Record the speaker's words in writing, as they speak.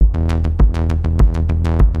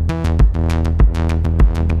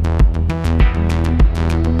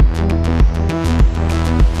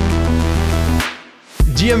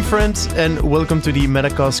GM friends, and welcome to the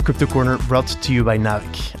Metacast Crypto Corner brought to you by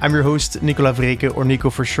Navik. I'm your host, Nicola Vreke, or Nico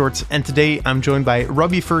for short, and today I'm joined by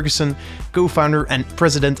Robbie Ferguson, co-founder and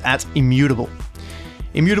president at Immutable.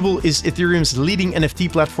 Immutable is Ethereum's leading NFT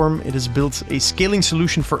platform. It has built a scaling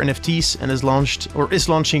solution for NFTs and is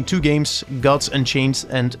launching two games, Gods Unchained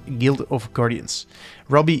and Guild of Guardians.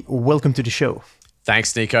 Robbie, welcome to the show.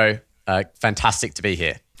 Thanks, Nico. Fantastic to be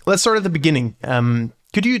here. Let's start at the beginning.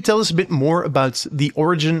 Could you tell us a bit more about the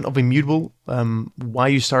origin of Immutable, why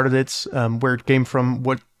you started it, where it came from,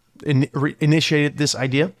 what initiated this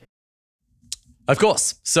idea? Of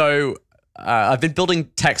course. So I've been building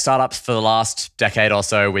tech startups for the last decade or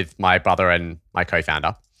so with my brother and my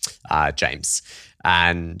co-founder, James.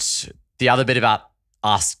 And the other bit about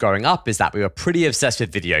us growing up is that we were pretty obsessed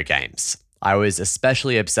with video games. I was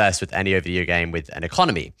especially obsessed with any video game with an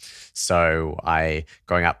economy. So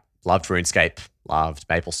growing up, loved RuneScape, loved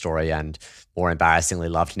MapleStory, and more embarrassingly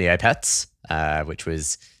loved Neopets, which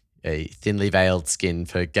was a thinly veiled skin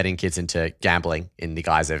for getting kids into gambling in the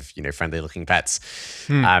guise of, friendly looking pets.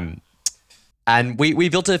 And we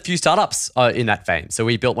built a few startups in that vein. So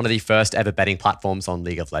we built one of the first ever betting platforms on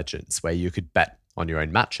League of Legends where you could bet on your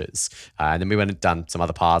own matches. And then we went and done some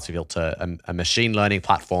other paths. We built a machine learning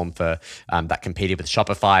platform for that competed with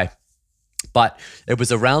Shopify. But it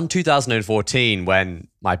was around 2014 when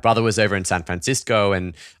my brother was over in San Francisco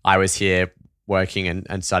and I was here working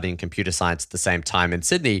and studying computer science at the same time in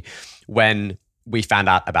Sydney when we found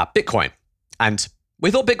out about Bitcoin. And we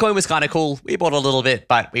thought Bitcoin was kind of cool. We bought a little bit,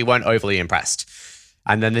 but we weren't overly impressed.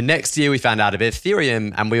 And then the next year we found out about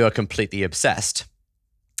Ethereum and we were completely obsessed.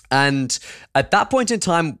 And at that point in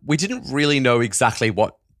time, we didn't really know exactly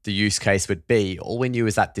what the use case would be. All we knew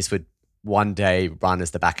is that this would one day run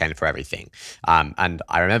as the backend for everything. And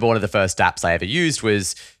I remember one of the first apps I ever used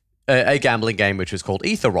was a gambling game, which was called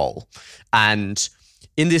Ether Roll. And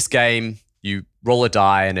in this game, you roll a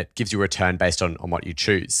die and it gives you a return based on what you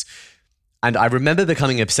choose. And I remember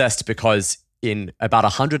becoming obsessed because in about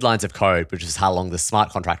 100 lines of code, which is how long the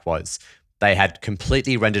smart contract was, they had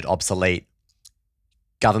completely rendered obsolete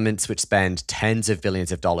governments which spend tens of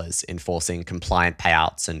billions of dollars enforcing compliant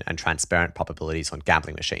payouts and transparent probabilities on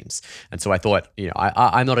gambling machines. And so I thought,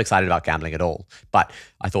 I'm not excited about gambling at all. But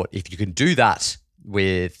I thought if you can do that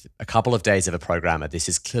with a couple of days of a programmer, this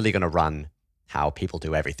is clearly going to run how people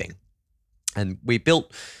do everything. And we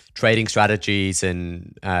built trading strategies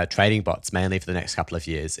and trading bots mainly for the next couple of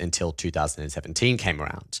years until 2017 came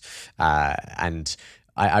around. And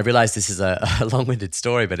I realize this is a long-winded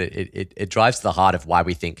story, but it drives to the heart of why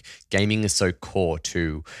we think gaming is so core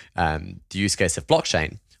to the use case of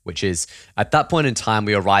blockchain, which is at that point in time,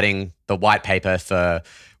 we were writing the white paper for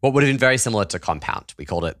what would have been very similar to Compound. We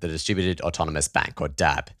called it the Distributed Autonomous Bank, or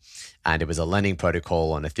DAB, and it was a lending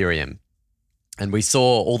protocol on Ethereum. And we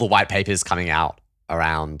saw all the white papers coming out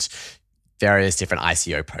around various different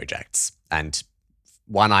ICO projects. And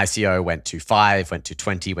one ICO went to 5, went to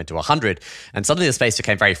 20, went to 100, and suddenly the space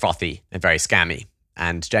became very frothy and very scammy.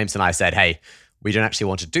 And James and I said, hey, we don't actually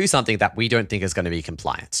want to do something that we don't think is going to be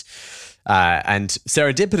compliant. And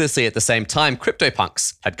serendipitously at the same time,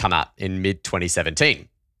 CryptoPunks had come out in mid-2017.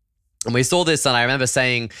 And we saw this and I remember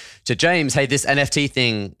saying to James, hey, this NFT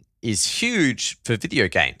thing is huge for video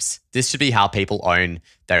games. This should be how people own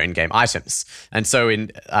their in-game items. And so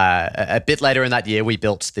a bit later in that year, we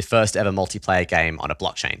built the first ever multiplayer game on a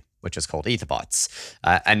blockchain, which is called Etherbots.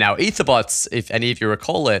 And now Etherbots, if any of you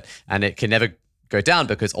recall it, and it can never go down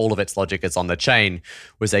because all of its logic is on the chain,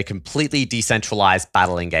 was a completely decentralized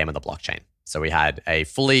battling game on the blockchain. So we had a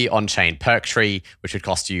fully on-chain perk tree, which would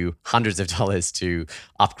cost you hundreds of dollars to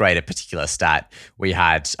upgrade a particular stat. We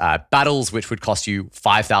had battles, which would cost you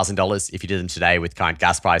 $5,000 if you did them today with current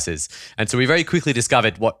gas prices. And so we very quickly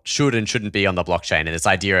discovered what should and shouldn't be on the blockchain. And this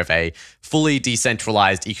idea of a fully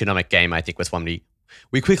decentralized economic game, I think, was one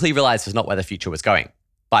we quickly realized was not where the future was going.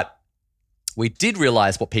 But we did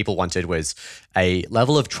realize what people wanted was a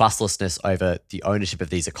level of trustlessness over the ownership of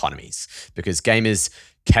these economies, because gamers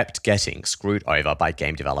kept getting screwed over by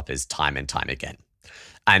game developers time and time again.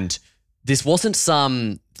 And this wasn't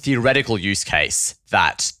some theoretical use case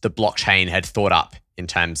that the blockchain had thought up in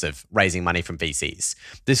terms of raising money from VCs.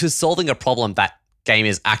 This was solving a problem that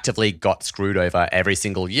gamers actively got screwed over every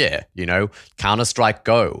single year. Counter-Strike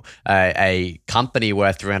Go, a company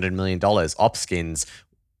worth $300 million, Opskins,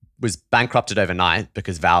 was bankrupted overnight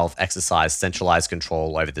because Valve exercised centralized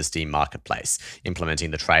control over the Steam marketplace,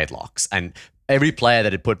 implementing the trade locks. And every player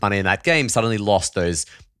that had put money in that game suddenly lost those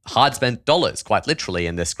hard spent dollars, quite literally,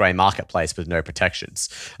 in this gray marketplace with no protections.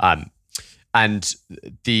 And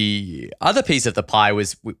the other piece of the pie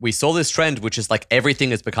was we saw this trend, which is like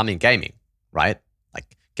everything is becoming gaming, right?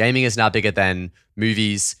 Like Gaming is now bigger than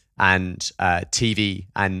movies and TV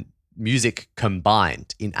and music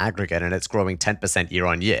combined in aggregate, and it's growing 10% year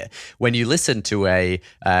on year. When you listen to a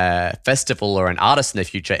festival or an artist in the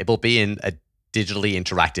future, it will be in a digitally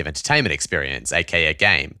interactive entertainment experience, aka a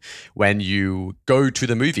game. When you go to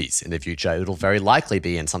the movies in the future, it'll very likely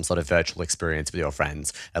be in some sort of virtual experience with your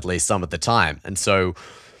friends, at least some of the time. And so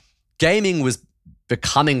gaming was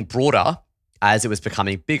becoming broader as it was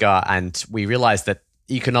becoming bigger, and we realized that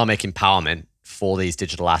economic empowerment for these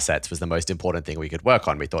digital assets was the most important thing we could work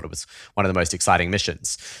on. We thought it was one of the most exciting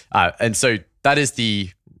missions. And so that is the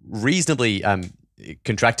reasonably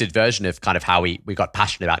contracted version of kind of how we got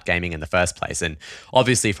passionate about gaming in the first place. And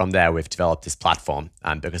obviously from there, we've developed this platform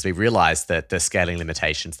because we realized that the scaling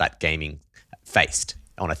limitations that gaming faced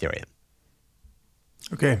on Ethereum.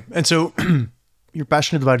 Okay. And so you're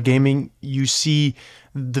passionate about gaming. You see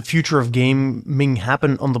the future of gaming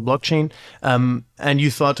happen on the blockchain. And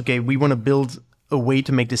you thought, okay, we want to build a way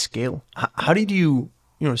to make this scale. How did you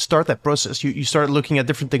start that process? You started looking at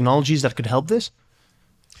different technologies that could help this?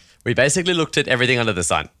 We basically looked at everything under the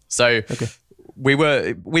sun. So we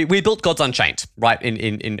built Gods Unchained, right?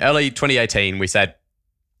 In early 2018, we said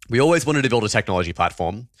we always wanted to build a technology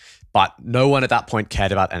platform, but no one at that point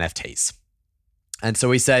cared about NFTs. And so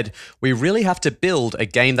we said, we really have to build a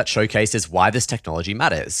game that showcases why this technology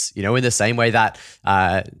matters, in the same way that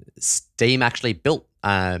Steam actually built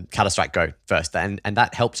Counter-Strike Go first. And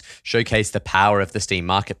that helped showcase the power of the Steam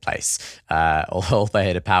marketplace,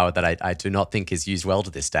 albeit a power that I do not think is used well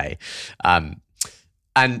to this day.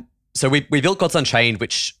 And so we built Gods Unchained,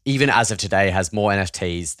 which even as of today has more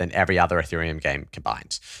NFTs than every other Ethereum game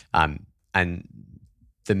combined. And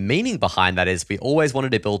the meaning behind that is we always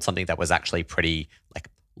wanted to build something that was actually pretty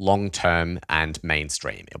long-term and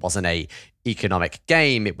mainstream. It wasn't a economic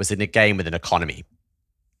game. It was in a game with an economy.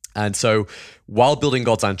 And so while building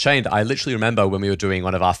Gods Unchained, I literally remember when we were doing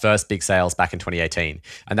one of our first big sales back in 2018,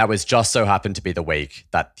 and that was just so happened to be the week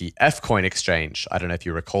that the F-Coin exchange, I don't know if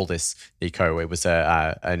you recall this, Nico, it was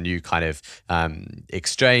a new kind of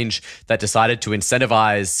exchange that decided to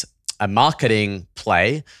incentivize a marketing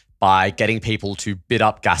play by getting people to bid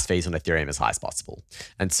up gas fees on Ethereum as high as possible.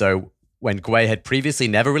 And so when Gwei had previously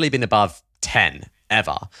never really been above 10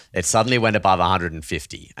 ever, it suddenly went above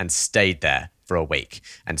 150 and stayed there for a week.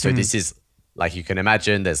 And so this is, like you can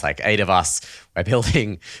imagine, there's 8 of us.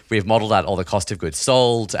 We've modeled out all the cost of goods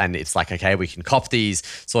sold, and it's okay, we can cop these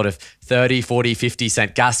sort of 30, 40, 50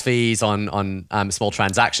 cent gas fees on small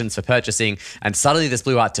transactions for purchasing. And suddenly this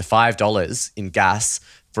blew out to $5 in gas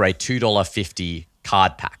for a $2.50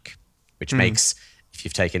 card pack, which makes, if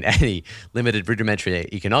you've taken any limited rudimentary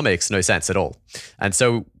economics, no sense at all. And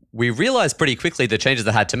so we realized pretty quickly the changes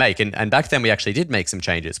that I had to make. And back then we actually did make some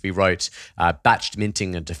changes. We wrote batched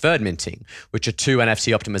minting and deferred minting, which are 2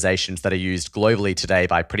 NFT optimizations that are used globally today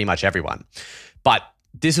by pretty much everyone. But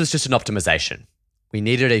this was just an optimization. We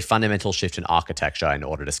needed a fundamental shift in architecture in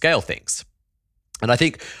order to scale things. And I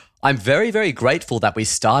think I'm very, very grateful that we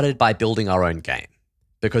started by building our own game,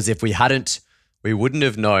 because if we hadn't, we wouldn't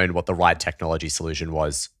have known what the right technology solution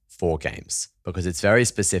was for games, because it's very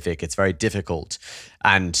specific, it's very difficult.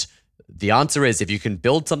 And the answer is, if you can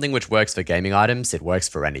build something which works for gaming items, it works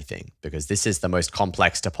for anything, because this is the most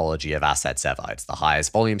complex topology of assets ever. It's the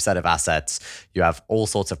highest volume set of assets. You have all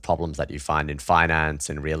sorts of problems that you find in finance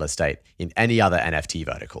and real estate in any other NFT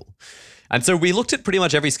vertical. And so we looked at pretty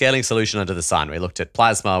much every scaling solution under the sun. We looked at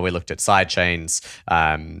Plasma, we looked at sidechains,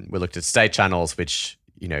 we looked at state channels, which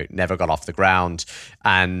never got off the ground.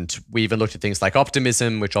 And we even looked at things like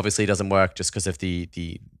Optimism, which obviously doesn't work just because of the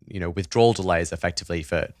withdrawal delays effectively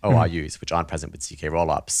for ORUs, which aren't present with CK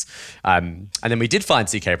rollups. And then we did find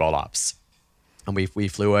CK rollups. And we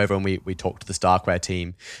flew over and we talked to the Starkware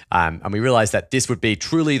team. And we realized that this would be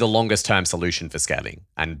truly the longest term solution for scaling.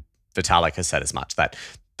 And Vitalik has said as much, that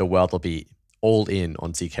the world will be all in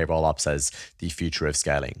on CK rollups as the future of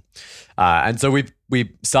scaling. And so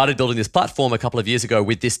we started building this platform a couple of years ago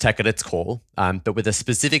with this tech at its core, but with a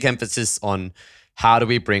specific emphasis on how do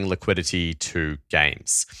we bring liquidity to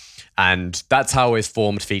games. And that's how we've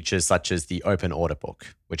formed features such as the open order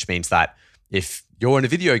book, which means that if you're in a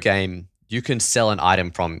video game, you can sell an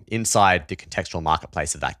item from inside the contextual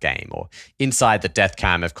marketplace of that game or inside the death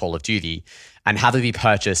cam of Call of Duty and have it be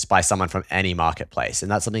purchased by someone from any marketplace. And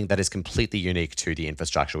that's something that is completely unique to the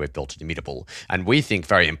infrastructure we've built at Immutable. And we think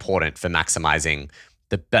very important for maximizing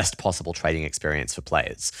the best possible trading experience for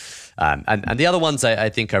players. And the other ones I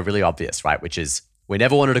think are really obvious, right? Which is we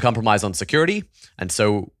never wanted to compromise on security. And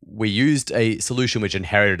so we used a solution which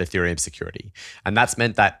inherited Ethereum security. And that's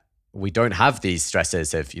meant that we don't have these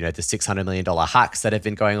stresses of, the $600 million hacks that have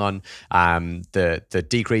been going on, the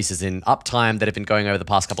decreases in uptime that have been going over the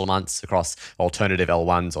past couple of months across alternative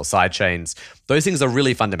L1s or side chains. Those things are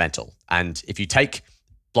really fundamental. And if you take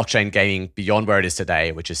blockchain gaming beyond where it is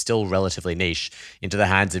today, which is still relatively niche, into the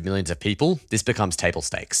hands of millions of people, this becomes table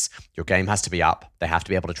stakes. Your game has to be up. They have to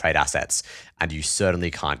be able to trade assets. And you certainly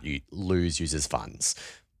can't lose users' funds.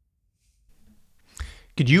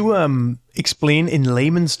 Could you explain in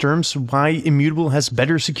layman's terms why Immutable has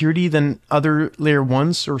better security than other layer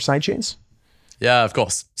ones or sidechains? Yeah, of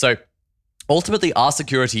course. So ultimately, our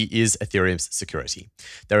security is Ethereum's security.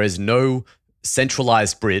 There is no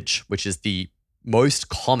centralized bridge, which is the most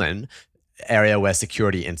common area where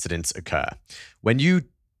security incidents occur. When you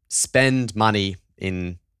spend money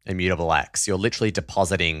in Immutable X, you're literally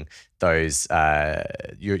depositing those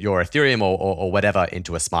your Ethereum or whatever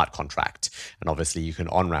into a smart contract. And obviously you can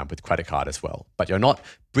on-ramp with credit card as well. But you're not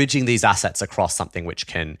bridging these assets across something which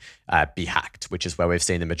can be hacked, which is where we've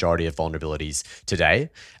seen the majority of vulnerabilities today.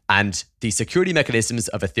 And the security mechanisms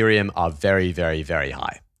of Ethereum are very, very, very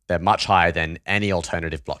high. They're much higher than any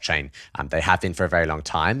alternative blockchain. They have been for a very long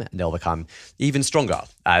time, and they'll become even stronger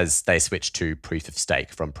as they switch to proof of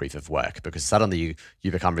stake from proof of work, because suddenly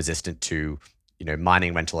you become resistant to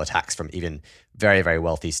mining rental attacks from even very, very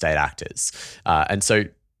wealthy state actors. And so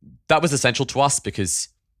that was essential to us, because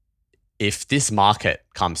if this market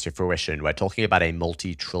comes to fruition, we're talking about a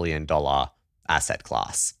multi-trillion-dollar asset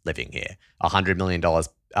class living here, $100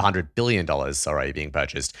 billion being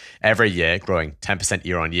purchased every year, growing 10%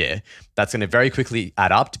 year on year. That's going to very quickly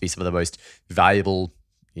add up to be some of the most valuable,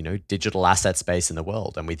 digital asset space in the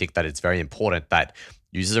world. And we think that it's very important that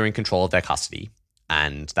users are in control of their custody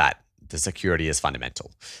and that the security is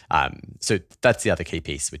fundamental. So that's the other key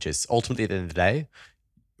piece, which is ultimately at the end of the day,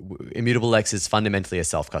 Immutable X is fundamentally a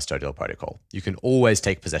self-custodial protocol. You can always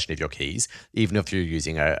take possession of your keys, even if you're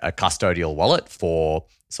using a custodial wallet for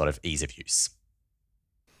sort of ease of use.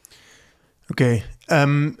 Okay.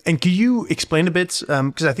 And could you explain a bit,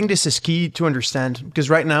 because I think this is key to understand, because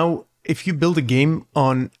right now, if you build a game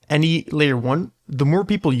on any layer one, the more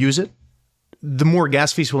people use it, the more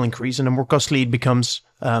gas fees will increase and the more costly it becomes,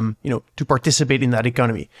 to participate in that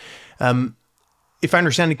economy. If I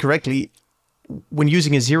understand it correctly, when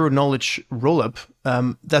using a zero knowledge rollup,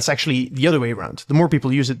 that's actually the other way around. The more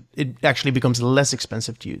people use it, it actually becomes less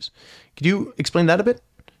expensive to use. Could you explain that a bit?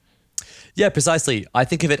 Yeah, precisely. I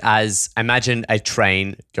think of it as, imagine a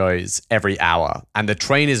train goes every hour and the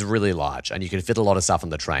train is really large and you can fit a lot of stuff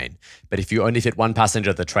on the train. But if you only fit one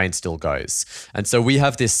passenger, the train still goes. And so we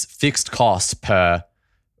have this fixed cost per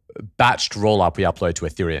batched rollup we upload to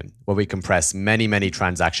Ethereum, where we compress many, many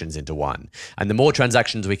transactions into one. And the more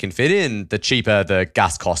transactions we can fit in, the cheaper the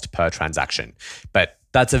gas cost per transaction. But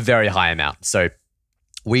that's a very high amount. So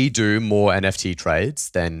we do more NFT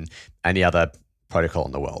trades than any other protocol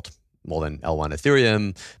in the world. More than L1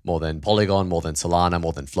 Ethereum, more than Polygon, more than Solana,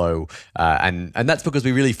 more than Flow. And that's because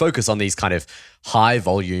we really focus on these kind of high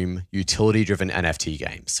volume, utility-driven NFT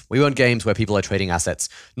games. We want games where people are trading assets,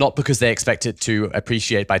 not because they expect it to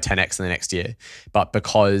appreciate by 10x in the next year, but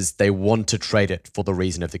because they want to trade it for the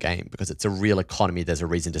reason of the game, because it's a real economy, there's a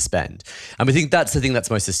reason to spend. And we think that's the thing that's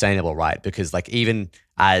most sustainable, right? Because even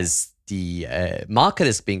as the market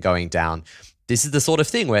has been going down, this is the sort of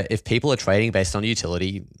thing where if people are trading based on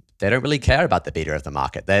utility, they don't really care about the beta of the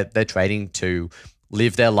market. They're trading to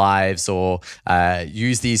live their lives or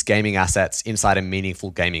use these gaming assets inside a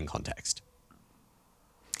meaningful gaming context.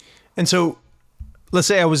 And so let's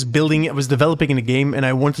say I was developing a game and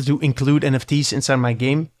I wanted to include NFTs inside my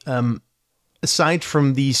game. Aside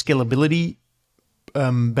from the scalability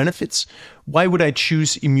benefits, why would I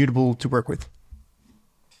choose Immutable to work with?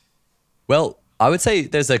 Well, I would say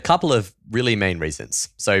there's a couple of really main reasons.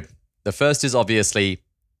 So the first is obviously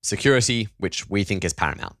security, which we think is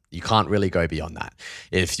paramount. You can't really go beyond that.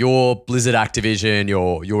 If you're Blizzard Activision,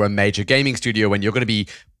 you're a major gaming studio, when you're going to be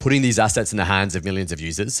putting these assets in the hands of millions of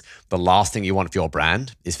users, the last thing you want for your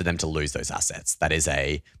brand is for them to lose those assets. That is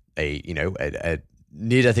a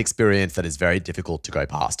near-death experience that is very difficult to go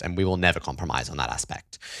past, and we will never compromise on that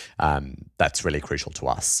aspect. That's really crucial to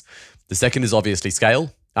us. The second is obviously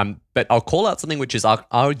scale. But I'll call out something which is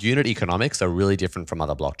our unit economics are really different from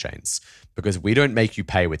other blockchains because we don't make you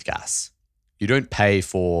pay with gas. You don't pay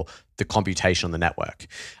for the computation on the network.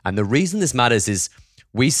 And the reason this matters is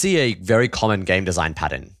we see a very common game design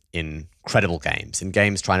pattern in credible games, in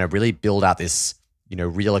games trying to really build out this,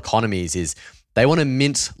 real economies, is they want to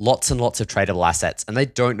mint lots and lots of tradable assets and they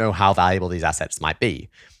don't know how valuable these assets might be.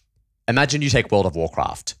 Imagine you take World of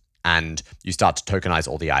Warcraft. and you start to tokenize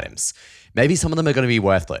all the items. Maybe some of them are going to be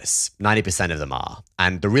worthless. 90% of them are.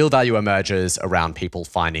 And the real value emerges around people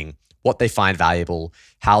finding what they find valuable,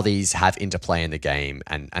 how these have interplay in the game,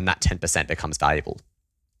 and that 10% becomes valuable.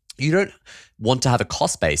 You don't want to have a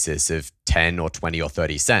cost basis of 10 or 20 or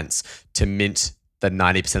 30 cents to mint the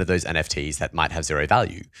 90% of those NFTs that might have zero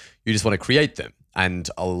value. You just want to create them and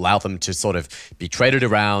allow them to sort of be traded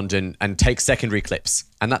around and take secondary clips.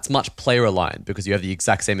 And that's much player aligned because you have the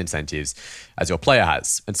exact same incentives as your player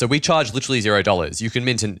has. And so we charge literally $0. You can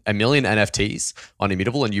mint a million NFTs on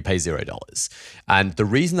Immutable and you pay $0. And the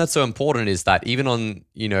reason that's so important is that even on,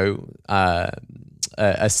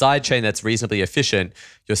 a side chain that's reasonably efficient,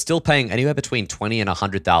 you're still paying anywhere between $20,000 and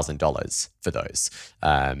 $100,000 for those,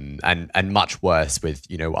 and much worse with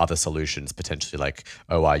other solutions potentially like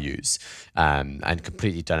ORUs, and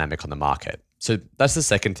completely dynamic on the market. So that's the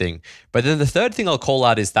second thing. But then the third thing I'll call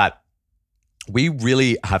out is that we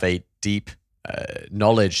really have a deep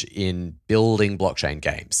knowledge in building blockchain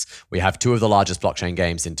games. We have two of the largest blockchain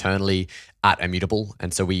games internally at Immutable.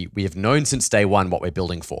 And so we have known since day one what we're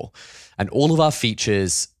building for. And all of our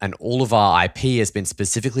features and all of our IP has been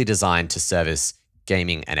specifically designed to service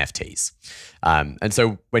gaming NFTs. And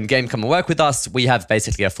so when Game come and work with us, we have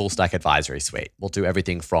basically a full stack advisory suite. We'll do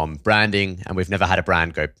everything from branding, and we've never had a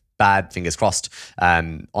brand go bad, fingers crossed,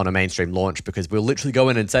 on a mainstream launch, because we'll literally go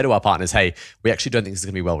in and say to our partners, hey, we actually don't think this is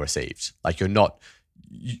going to be well received. Like, you're not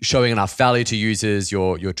showing enough value to users.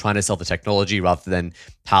 You're trying to sell the technology rather than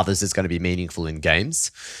how this is going to be meaningful in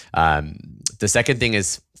games. The second thing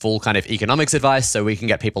is full kind of economics advice. So we can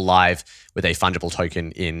get people live with a fungible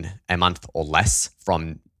token in a month or less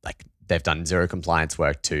from like they've done zero compliance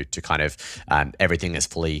work to kind of everything is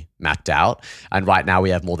fully mapped out. And right now we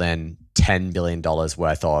have more than $10 billion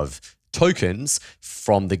worth of tokens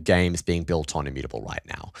from the games being built on Immutable right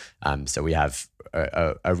now. So we have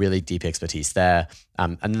a really deep expertise there.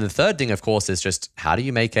 And then the third thing, of course, is just how do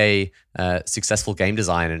you make a successful game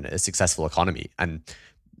design and a successful economy? And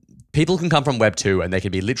people can come from Web 2 and they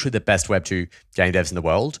can be literally the best Web 2 game devs in the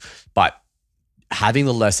world, but having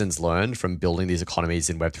the lessons learned from building these economies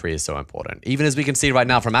in Web 3 is so important. Even as we can see right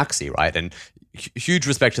now from Axie, right? And huge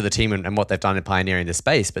respect to the team and what they've done in pioneering this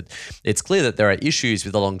space, but it's clear that there are issues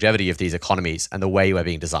with the longevity of these economies and the way we're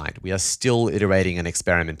being designed. We are still iterating and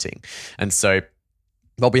experimenting. And so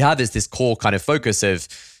what we have is this core kind of focus of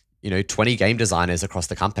 20 game designers across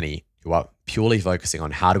the company who are purely focusing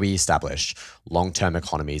on how do we establish long-term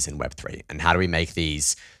economies in Web3 and how do we make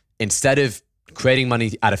these, instead of creating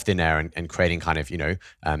money out of thin air and creating kind of,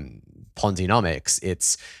 Ponzi-nomics,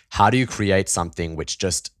 it's how do you create something which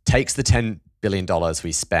just takes the $10 billion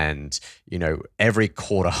we spend, every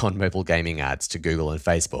quarter on mobile gaming ads to Google and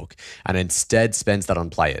Facebook, and instead spends that on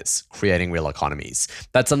players, creating real economies.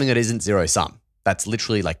 That's something that isn't zero sum. That's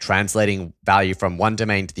literally like translating value from one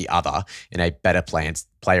domain to the other in a better player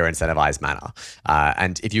incentivized manner.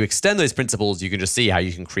 And if you extend those principles, you can just see how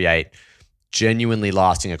you can create genuinely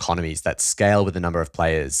lasting economies that scale with the number of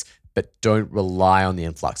players, but don't rely on the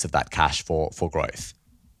influx of that cash for growth.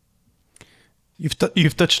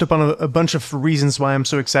 You've touched upon a bunch of reasons why I'm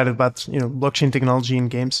so excited about blockchain technology in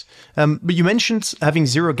games. But you mentioned having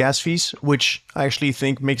zero gas fees, which I actually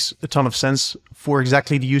think makes a ton of sense for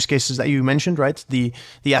exactly the use cases that you mentioned, right? The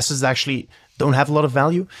assets that actually don't have a lot of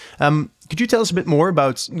value. Could you tell us a bit more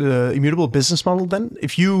about the Immutable business model then?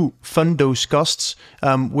 If you fund those costs,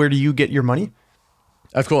 where do you get your money?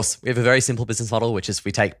 Of course, we have a very simple business model, which is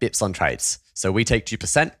we take bips on trades. So we take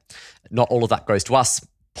 2%. Not all of that goes to us.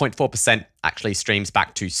 0.4% actually streams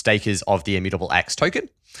back to stakers of the Immutable X token,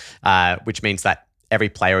 which means that every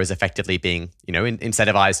player is effectively being,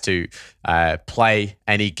 incentivized to play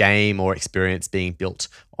any game or experience being built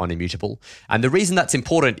on Immutable. And the reason that's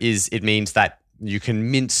important is it means that you can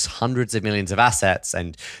mint hundreds of millions of assets,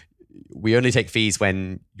 and we only take fees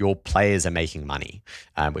when your players are making money,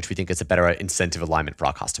 which we think is a better incentive alignment for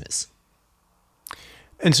our customers.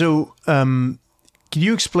 And so, can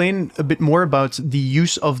you explain a bit more about the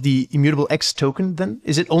use of the Immutable X token then?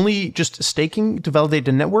 Is it only just staking to validate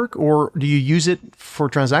the network, or do you use it for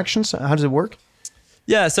transactions? How does it work?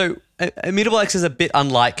 Yeah, so Immutable X is a bit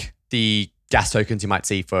unlike the gas tokens you might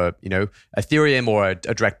see for, Ethereum or a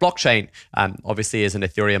direct blockchain. Obviously, as an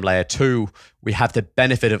Ethereum layer 2, we have the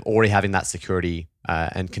benefit of already having that security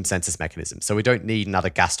and consensus mechanism. So we don't need another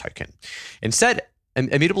gas token. Instead,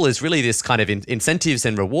 Immutable is really this kind of incentives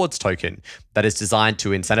and rewards token that is designed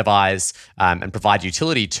to incentivize and provide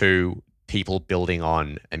utility to people building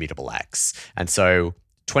on Immutable X. And so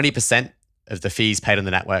 20% of the fees paid on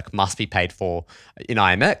the network must be paid for in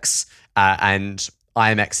IMX. And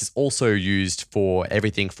IMX is also used for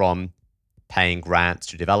everything from paying grants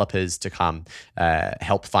to developers to come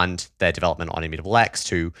help fund their development on Immutable X,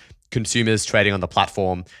 to consumers trading on the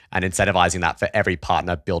platform and incentivizing that for every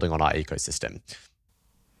partner building on our ecosystem.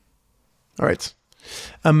 All right.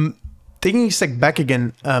 Taking a step back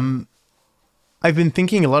again, I've been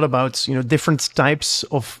thinking a lot about different types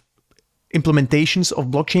of implementations of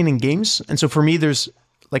blockchain in games, and so for me, there's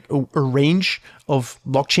like a range of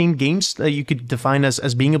blockchain games that you could define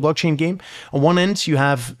as being a blockchain game. On one end, you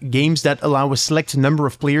have games that allow a select number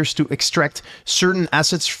of players to extract certain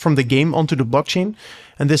assets from the game onto the blockchain.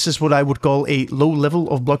 And this is what I would call a low level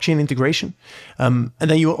of blockchain integration. And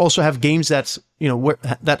then you also have games that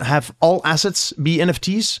that have all assets be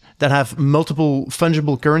NFTs, that have multiple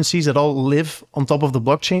fungible currencies that all live on top of the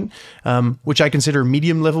blockchain, which I consider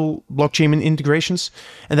medium level blockchain integrations.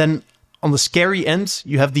 And then on the scary end,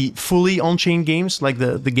 you have the fully on-chain games, like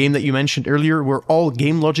the game that you mentioned earlier, where all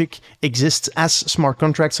game logic exists as smart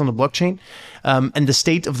contracts on the blockchain, and the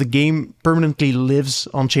state of the game permanently lives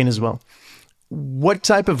on-chain as well. What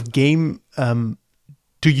type of game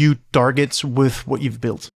do you target with what you've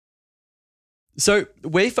built? So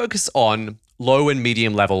we focus on low and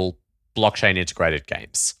medium level blockchain integrated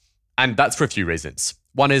games. And that's for a few reasons.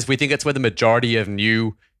 One is we think it's where the majority of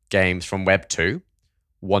new games from Web 2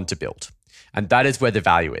 want to build. And that is where the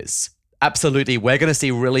value is. Absolutely, we're going to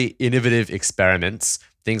see really innovative experiments,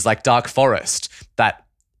 things like Dark Forest, that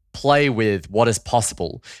play with what is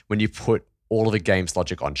possible when you put all of the game's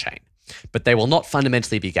logic on chain. But they will not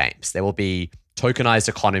fundamentally be games. They will be tokenized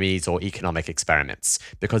economies or economic experiments,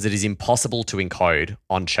 because it is impossible to encode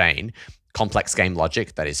on chain complex game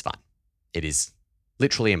logic that is fun. It is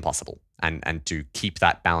literally impossible, and to keep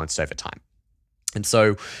that balanced over time. And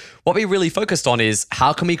so what we really focused on is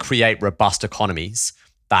how can we create robust economies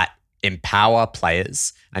that empower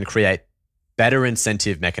players and create better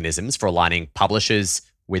incentive mechanisms for aligning publishers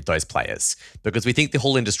with those players, because we think the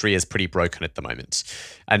whole industry is pretty broken at the moment.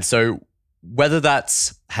 And so whether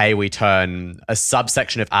that's, hey, we turn a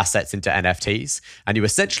subsection of assets into NFTs, and you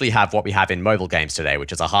essentially have what we have in mobile games today,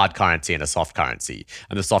 which is a hard currency and a soft currency.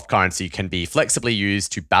 And the soft currency can be flexibly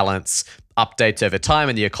used to balance updates over time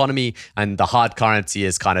in the economy, and the hard currency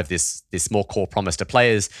is kind of this more core promise to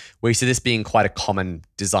players. We see this being quite a common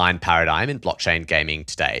design paradigm in blockchain gaming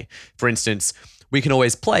today. For instance, we can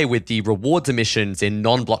always play with the rewards emissions in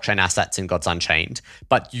non-blockchain assets in Gods Unchained,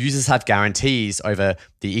 but users have guarantees over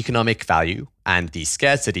the economic value and the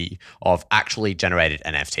scarcity of actually generated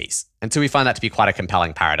NFTs. And so we find that to be quite a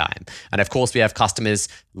compelling paradigm. And of course, we have customers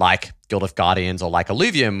like Guild of Guardians or like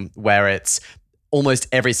Illuvium, where it's almost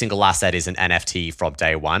every single asset is an NFT from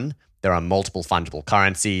day one. There are multiple fungible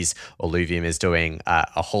currencies. Illuvium is doing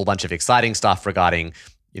a whole bunch of exciting stuff regarding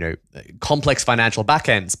complex financial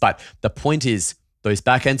backends. But the point is, those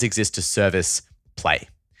backends exist to service play.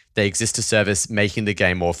 They exist to service making the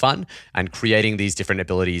game more fun and creating these different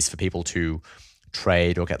abilities for people to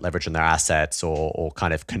trade or get leverage on their assets, or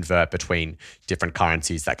kind of convert between different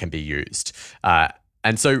currencies that can be used.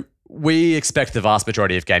 And so we expect the vast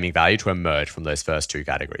majority of gaming value to emerge from those first two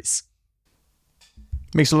categories.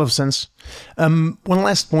 Makes a lot of sense. One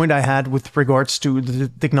last point I had with regards to the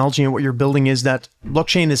technology and what you're building is that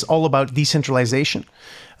blockchain is all about decentralization.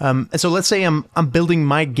 And so let's say I'm building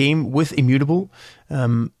my game with Immutable,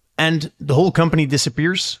 and the whole company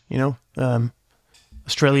disappears.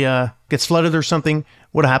 Australia gets flooded or something.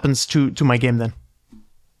 What happens to my game then?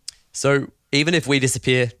 So even if we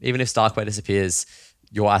disappear, even if Starkware disappears,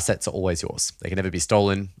 your assets are always yours. They can never be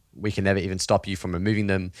stolen. We can never even stop you from removing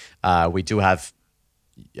them. We do have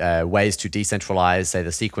ways to decentralize, say, the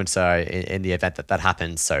sequencer in the event that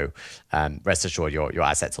happens. So rest assured your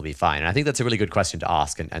assets will be fine. And I think that's a really good question to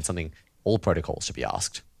ask, and something all protocols should be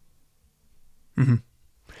asked. Mm-hmm.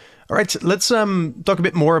 All right, let's talk a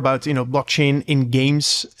bit more about blockchain in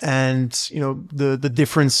games and the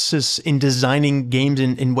differences in designing games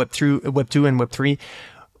in Web 2 and Web 3.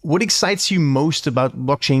 What excites you most about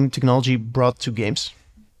blockchain technology brought to games?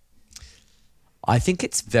 I think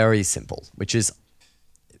it's very simple, which is,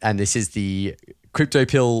 and this is the crypto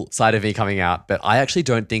pill side of me coming out, but I actually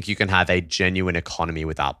don't think you can have a genuine economy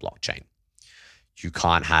without blockchain. You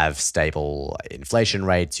can't have stable inflation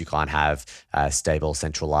rates. You can't have stable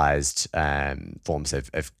centralized forms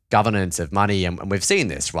of governance of money. And we've seen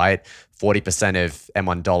this, right? 40% of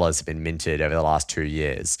M1 dollars have been minted over the last 2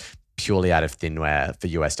 years purely out of thinware for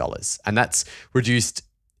US dollars. And that's reduced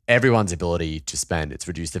everyone's ability to spend. It's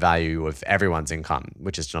reduced the value of everyone's income,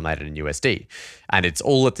 which is denominated in USD. And it's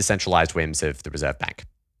all at the centralized whims of the Reserve Bank.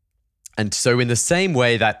 And so in the same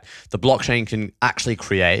way that the blockchain can actually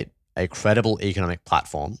create a credible economic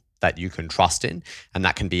platform that you can trust in, and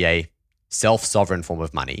that can be a self-sovereign form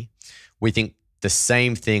of money, we think the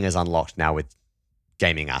same thing is unlocked now with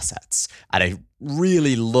gaming assets at a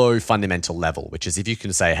really low fundamental level, which is if you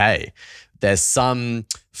can say, hey, there's some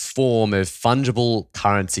form of fungible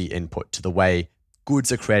currency input to the way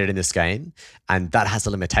goods are created in this game, and that has a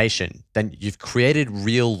limitation, then you've created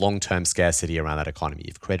real long-term scarcity around that economy.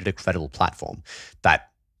 You've created a credible platform that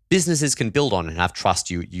businesses can build on and have trust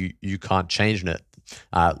you can't change it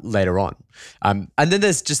later on. And then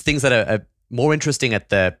there's just things that are more interesting at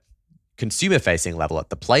the consumer-facing level, at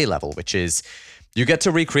the play level, which is you get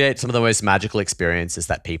to recreate some of the most magical experiences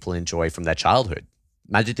that people enjoy from their childhood.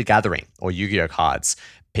 Magic the Gathering or Yu-Gi-Oh cards,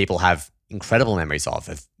 people have incredible memories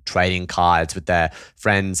of trading cards with their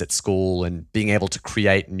friends at school and being able to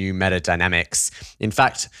create new meta dynamics. In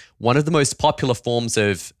fact, one of the most popular forms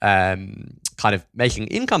of kind of making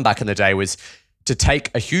income back in the day was to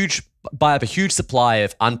buy up a huge supply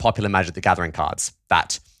of unpopular Magic the Gathering cards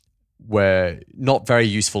that were not very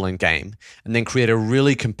useful in game, and then create a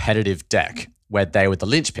really competitive deck where they were the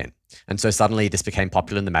linchpin. And so suddenly this became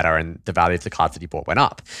popular in the meta and the value of the cards that you bought went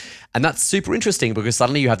up. And that's super interesting because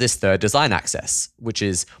suddenly you have this third design axis, which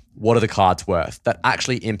is what are the cards worth, that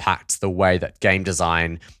actually impacts the way that game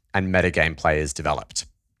design and metagame play is developed.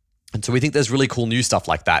 And so we think there's really cool new stuff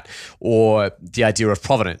like that. Or the idea of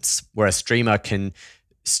provenance, where a streamer can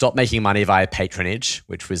stop making money via patronage,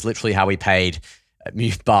 which was literally how we paid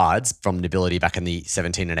bards from nobility back in the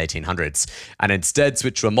 17 and 1800s, and instead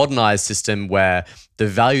switch to a modernized system where the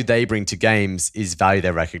value they bring to games is value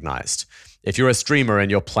they're recognized. If you're a streamer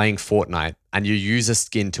and you're playing Fortnite and you use a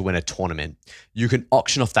skin to win a tournament, you can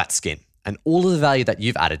auction off that skin, and all of the value that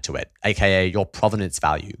you've added to it, aka your provenance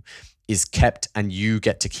value, is kept and you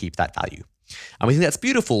get to keep that value. And we think that's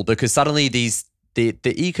beautiful because suddenly the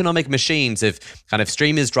economic machines of kind of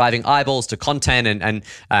streamers driving eyeballs to content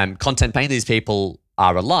and content paying these people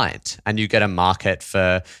are aligned, and you get a market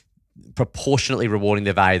for proportionately rewarding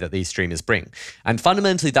the value that these streamers bring. And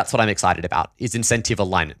fundamentally, that's what I'm excited about, is incentive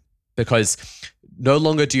alignment, because no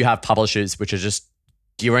longer do you have publishers which are just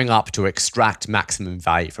gearing up to extract maximum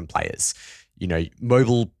value from players. You know,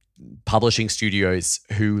 mobile publishing studios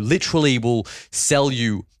who literally will sell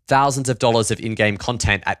you thousands of dollars of in-game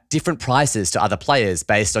content at different prices to other players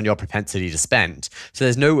based on your propensity to spend. So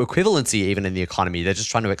there's no equivalency even in the economy. They're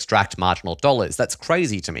just trying to extract marginal dollars. That's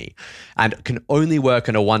crazy to me, and can only work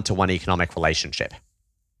in a one-to-one economic relationship.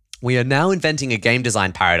 We are now inventing a game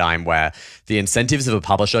design paradigm where the incentives of a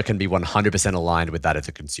publisher can be 100% aligned with that of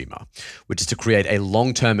the consumer, which is to create a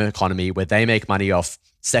long-term economy where they make money off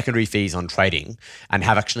secondary fees on trading and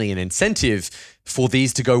have actually an incentive for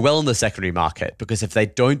these to go well in the secondary market, because if they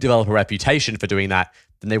don't develop a reputation for doing that,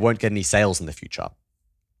 then they won't get any sales in the future.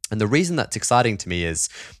 And the reason that's exciting to me is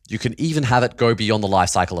you can even have it go beyond the life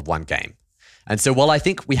cycle of one game. And so while I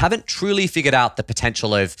think we haven't truly figured out the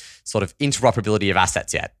potential of sort of interoperability of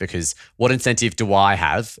assets yet, because what incentive do I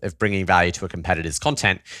have of bringing value to a competitor's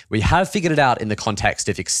content, we have figured it out in the context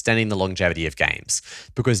of extending the longevity of games.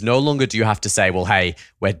 Because no longer do you have to say, well, hey,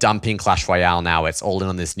 we're dumping Clash Royale now, it's all in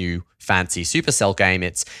on this new fancy Supercell game.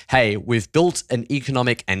 It's, hey, we've built an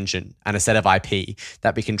economic engine and a set of IP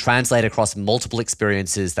that we can translate across multiple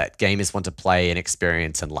experiences that gamers want to play and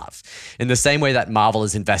experience and love. In the same way that Marvel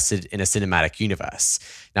is invested in a cinematic universe.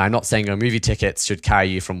 Now, I'm not saying your movie tickets should carry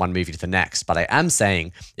you from one movie to the next, but I am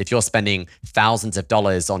saying if you're spending thousands of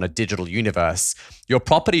dollars on a digital universe, your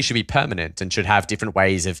property should be permanent and should have different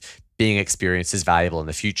ways of being experienced as valuable in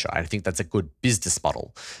the future. I think that's a good business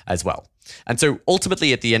model as well. And so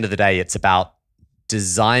ultimately, at the end of the day, it's about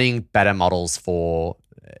designing better models for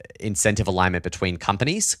incentive alignment between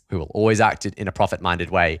companies who will always act in a profit-minded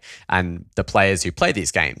way and the players who play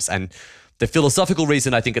these games. And the philosophical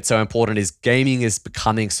reason I think it's so important is gaming is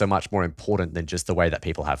becoming so much more important than just the way that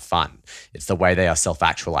people have fun. It's the way they are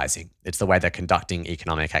self-actualizing. It's the way they're conducting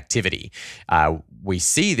economic activity. We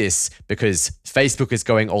see this because Facebook is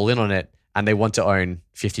going all in on it, and they want to own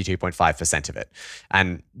 52.5% of it.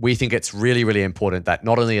 And we think it's really, really important that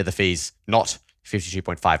not only are the fees not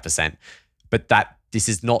 52.5%, but that this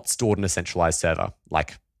is not stored in a centralized server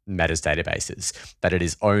like Meta's databases, that it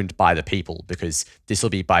is owned by the people, because this will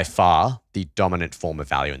be by far the dominant form of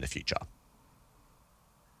value in the future.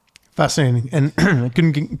 Fascinating. And I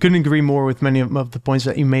couldn't agree more with many of the points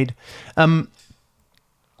that you made.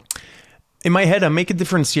 In my head, I make a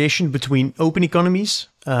differentiation between open economies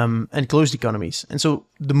and closed economies. And so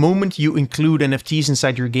the moment you include NFTs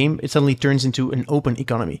inside your game, it suddenly turns into an open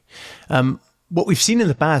economy. What we've seen in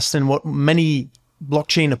the past and what many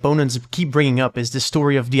blockchain opponents keep bringing up is the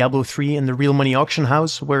story of Diablo 3 and the real money auction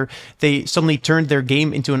house, where they suddenly turned their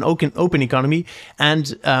game into an open economy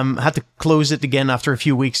and had to close it again after a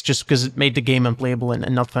few weeks just because it made the game unplayable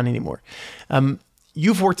and not fun anymore.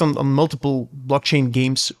 You've worked on multiple blockchain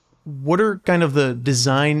games. What are kind of the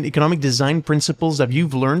economic design principles that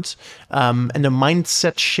you've learned and the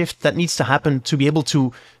mindset shift that needs to happen to be able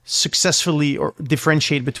to successfully or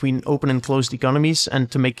differentiate between open and closed economies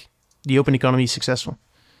and to make the open economy successful?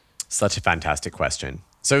 Such a fantastic question.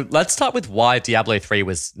 So let's start with why Diablo 3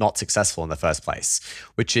 was not successful in the first place,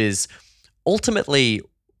 which is ultimately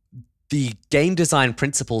the game design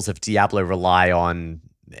principles of Diablo rely on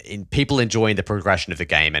people enjoying the progression of the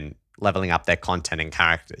game and leveling up their content and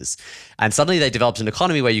characters. And suddenly they developed an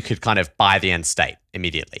economy where you could kind of buy the end state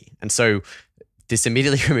immediately. And so this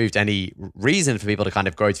immediately removed any reason for people to kind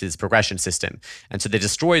of go through this progression system. And so they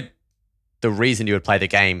destroyed the reason you would play the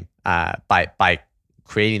game by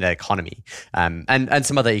creating that economy and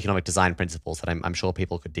some other economic design principles that I'm sure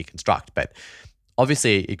people could deconstruct. But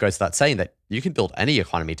obviously, it goes without saying that you can build any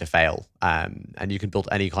economy to fail and you can build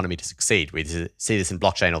any economy to succeed. We see this in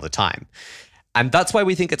blockchain all the time. And that's why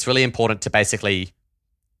we think it's really important to basically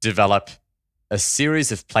develop a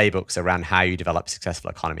series of playbooks around how you develop successful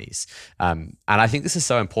economies. And I think this is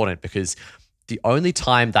so important because the only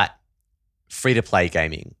time that free-to-play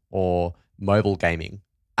gaming or mobile gaming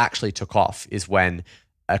actually took off is when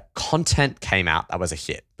a content came out that was a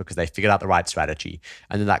hit because they figured out the right strategy.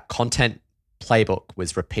 And then that content playbook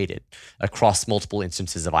was repeated across multiple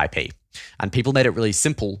instances of IP. And people made it really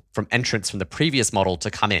simple from entrants from the previous model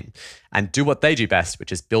to come in and do what they do best,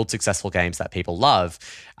 which is build successful games that people love.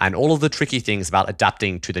 And all of the tricky things about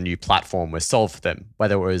adapting to the new platform were solved for them,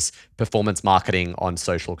 whether it was performance marketing on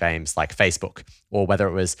social games like Facebook, or whether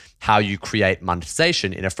it was how you create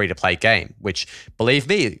monetization in a free-to-play game, which, believe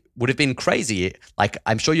me, would have been crazy. Like,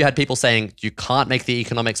 I'm sure you had people saying, you can't make the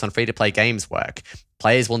economics on free-to-play games work.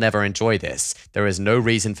 Players will never enjoy this. There is no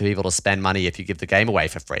reason for people to spend money if you give the game away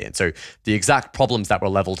for free. And so the exact problems that were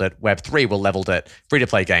leveled at Web3 were leveled at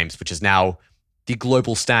free-to-play games, which is now the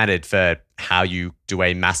global standard for how you do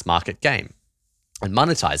a mass market game and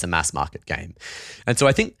monetize a mass market game. And so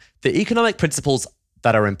I think the economic principles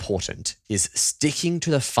that are important is sticking to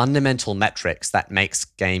the fundamental metrics that makes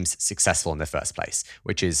games successful in the first place,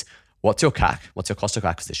 which is what's your CAC, what's your cost of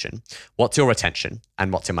acquisition, what's your retention,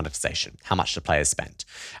 and what's your monetization, how much do players spend.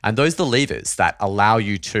 And those are the levers that allow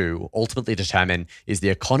you to ultimately determine, is the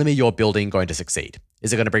economy you're building going to succeed?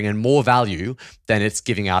 Is it going to bring in more value than it's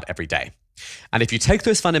giving out every day? And if you take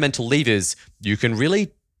those fundamental levers, you can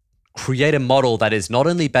really create a model that is not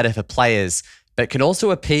only better for players, but can also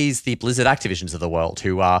appease the Blizzard Activisions of the world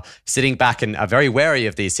who are sitting back and are very wary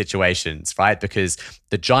of these situations, right? Because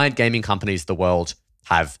the giant gaming companies of the world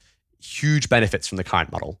have huge benefits from the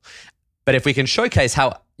current model. But if we can showcase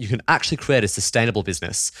how you can actually create a sustainable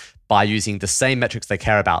business by using the same metrics they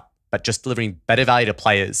care about, but just delivering better value to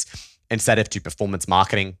players instead of to performance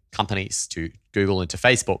marketing companies, to Google and to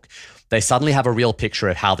Facebook, they suddenly have a real picture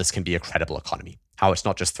of how this can be a credible economy, how it's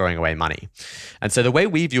not just throwing away money. And so the way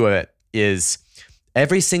we view it is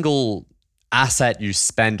every single asset you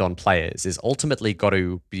spend on players is ultimately got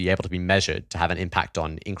to be able to be measured to have an impact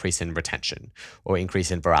on increase in retention or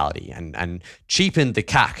increase in virality and cheapen the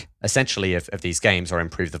CAC essentially of these games or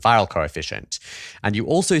improve the viral coefficient. And you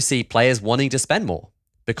also see players wanting to spend more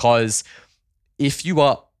because if you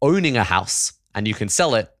are owning a house and you can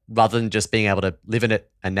sell it rather than just being able to live in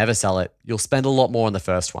it and never sell it, you'll spend a lot more on the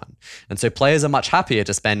first one. And so players are much happier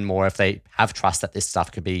to spend more if they have trust that this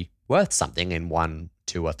stuff could be worth something in 1,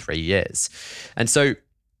 2, or 3 years. And so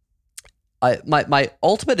my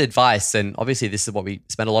ultimate advice, and obviously this is what we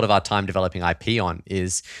spend a lot of our time developing IP on,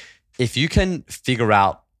 is if you can figure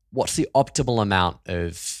out what's the optimal amount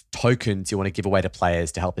of tokens you want to give away to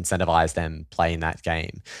players to help incentivize them playing that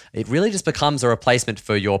game, it really just becomes a replacement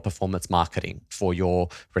for your performance marketing, for your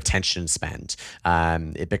retention spend.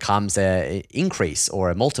 It becomes an increase or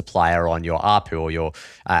a multiplier on your ARPU or your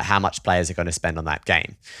how much players are going to spend on that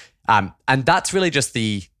game. And that's really just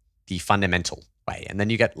the fundamental way. And then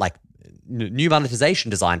you get like new monetization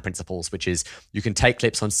design principles, which is you can take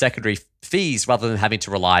clips on secondary fees rather than having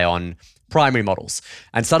to rely on primary models.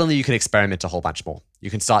 And suddenly you can experiment a whole bunch more. You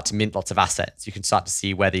can start to mint lots of assets. You can start to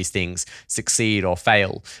see where these things succeed or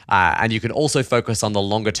fail. And you can also focus on the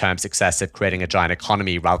longer term success of creating a giant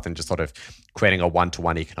economy rather than just sort of creating a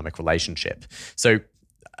one-to-one economic relationship. So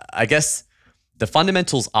I guess the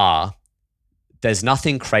fundamentals are there's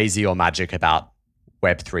nothing crazy or magic about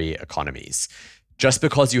Web3 economies. Just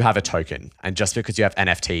because you have a token and just because you have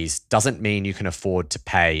NFTs doesn't mean you can afford to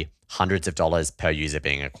pay hundreds of dollars per user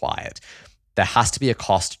being acquired. there has to be a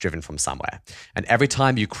cost driven from somewhere. And every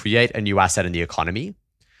time you create a new asset in the economy,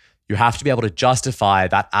 you have to be able to justify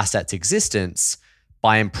that asset's existence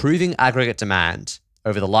by improving aggregate demand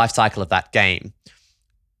over the life cycle of that game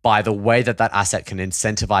by the way that that asset can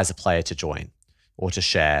incentivize a player to join or to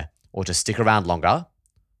share or to stick around longer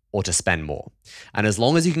or to spend more. And as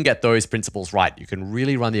long as you can get those principles right, you can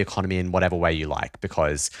really run the economy in whatever way you like,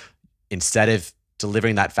 because instead of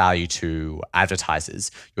delivering that value to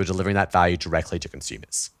advertisers, you're delivering that value directly to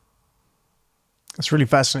consumers. That's really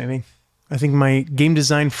fascinating. I think my game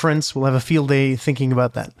design friends will have a field day thinking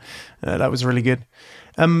about that. That was really good.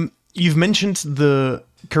 You've mentioned the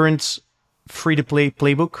current free-to-play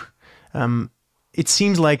playbook. It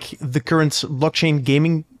seems like the current blockchain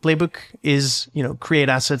gaming playbook is, create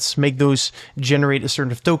assets, make those generate a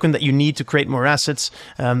certain token that you need to create more assets.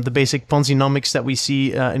 The basic Ponzi-nomics that we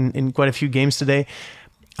see in quite a few games today.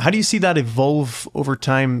 How do you see that evolve over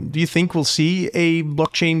time? Do you think we'll see a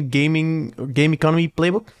blockchain gaming or game economy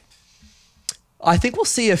playbook? I think we'll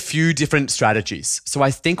see a few different strategies. So I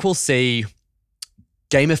think we'll see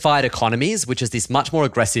gamified economies, which is this much more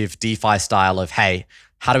aggressive DeFi style of, hey,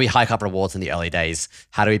 how do we hike up rewards in the early days?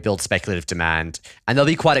 How do we build speculative demand? And they'll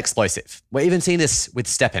be quite explosive. We're even seeing this with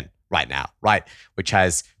STEPN right now, right? Which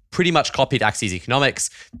has pretty much copied Axie's economics.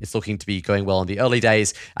 It's looking to be going well in the early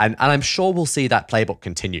days. And I'm sure we'll see that playbook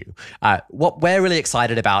continue. What we're really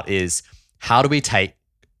excited about is how do we take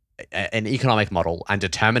an economic model and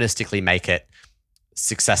deterministically make it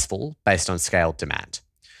successful based on scaled demand?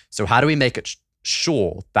 So how do we make it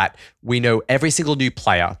sure that we know every single new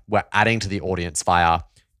player we're adding to the audience via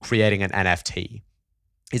creating an NFT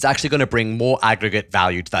is actually going to bring more aggregate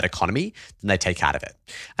value to that economy than they take out of it?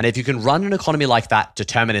 And if you can run an economy like that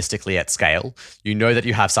deterministically at scale, you know that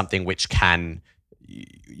you have something which can,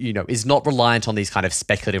 is not reliant on these kind of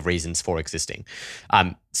speculative reasons for existing.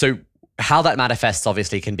 So how that manifests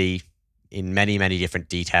obviously can be in many, many different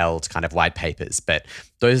detailed kind of white papers, but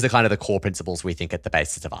those are the kind of the core principles we think at the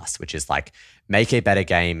basis of us, which is like make a better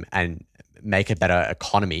game and make a better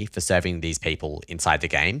economy for serving these people inside the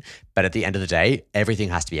game. But at the end of the day, everything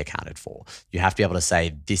has to be accounted for. You have to be able to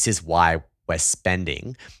say, this is why we're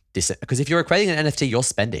spending this. Because if you're creating an NFT, you're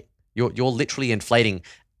spending. You're literally inflating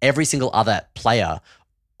every single other player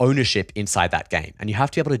ownership inside that game. And you have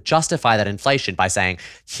to be able to justify that inflation by saying,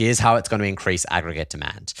 here's how it's going to increase aggregate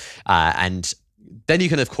demand. And then you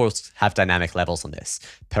can, of course, have dynamic levels on this.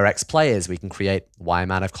 Per X players, we can create Y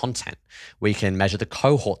amount of content. We can measure the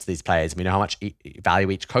cohorts of these players. We know how much value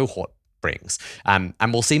each cohort brings. And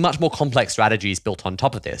we'll see much more complex strategies built on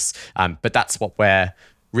top of this. But that's what we're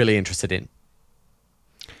really interested in.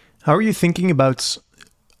 How are you thinking about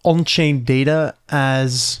on-chain data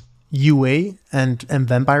as UA and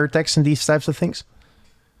vampire attacks and these types of things?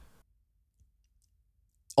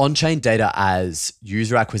 On-chain data as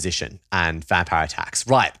user acquisition and vampire attacks.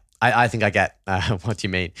 Right. I think I get what you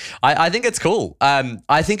mean. I think it's cool.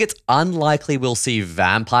 I think it's unlikely we'll see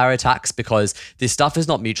vampire attacks because this stuff is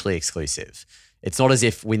not mutually exclusive. It's not as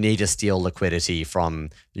if we need to steal liquidity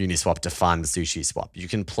from Uniswap to fund SushiSwap. You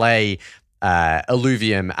can play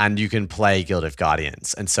Illuvium and you can play Guild of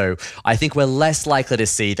Guardians. And so I think we're less likely to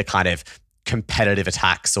see the kind of competitive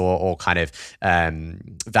attacks or kind of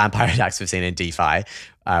vampire attacks we've seen in DeFi.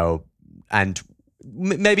 And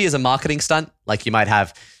maybe as a marketing stunt, like you might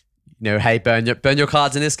have, hey, burn your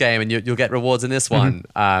cards in this game and you'll get rewards in this one.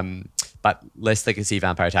 But less likely to see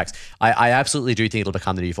vampire attacks. I absolutely do think it'll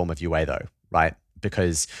become the new form of UA though, right?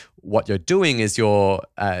 Because what you're doing is you're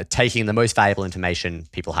taking the most valuable information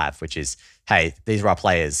people have, which is, hey, these are our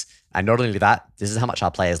players. And not only that, this is how much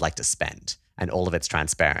our players like to spend. And all of it's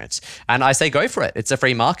transparent. And I say go for it. It's a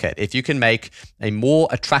free market. If you can make a more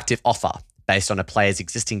attractive offer based on a player's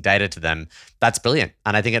existing data to them, that's brilliant.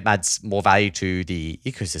 And I think it adds more value to the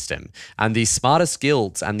ecosystem. And the smartest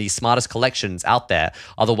guilds and the smartest collections out there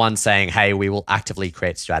are the ones saying, hey, we will actively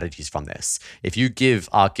create strategies from this. If you give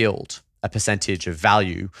our guild a percentage of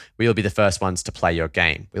value, we'll be the first ones to play your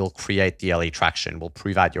game. We'll create the early traction. We'll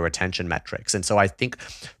prove out your retention metrics. And so I think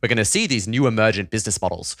we're going to see these new emergent business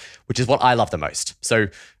models, which is what I love the most. So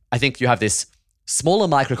I think you have this smaller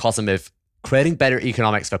microcosm of creating better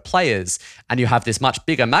economics for players, and you have this much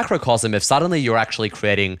bigger macrocosm of suddenly you're actually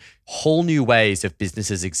creating whole new ways of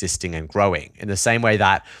businesses existing and growing in the same way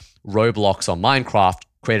that Roblox or Minecraft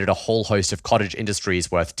created a whole host of cottage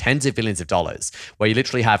industries worth tens of billions of dollars, where you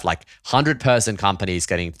literally have like 100-person companies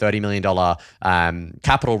getting $30 million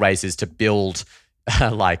capital raises to build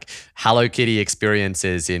like Hello Kitty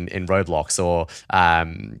experiences in Roblox, or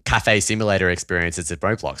cafe simulator experiences at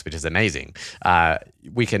Roblox, which is amazing.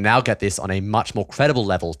 We can now get this on a much more credible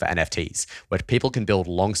level for NFTs, where people can build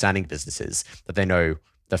long-standing businesses that they know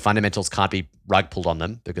the fundamentals can't be rug pulled on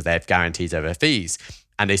them because they have guarantees over fees.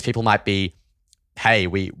 And these people might be, hey,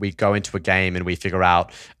 we go into a game and we figure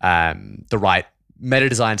out the right meta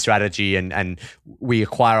design strategy, and we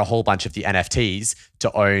acquire a whole bunch of the NFTs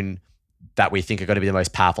to own that we think are going to be the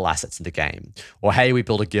most powerful assets in the game. Or hey, we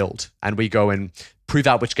build a guild and we go and prove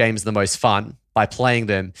out which games are the most fun by playing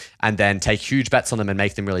them, and then take huge bets on them and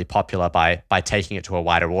make them really popular by taking it to a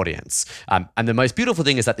wider audience. And the most beautiful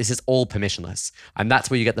thing is that this is all permissionless, and that's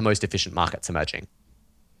where you get the most efficient markets emerging.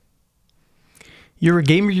 You're a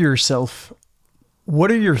gamer yourself. What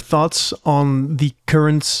are your thoughts on the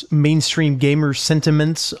current mainstream gamer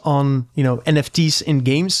sentiments on, NFTs in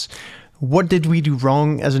games? What did we do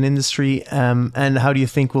wrong as an industry, and how do you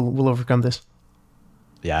think we'll overcome this?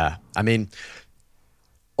 Yeah, I mean,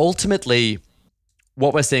 ultimately,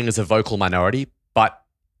 what we're seeing is a vocal minority, but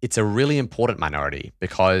it's a really important minority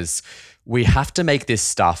because we have to make this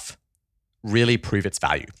stuff really prove its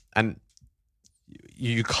value. And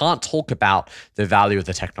you can't talk about the value of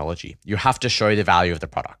the technology. You have to show the value of the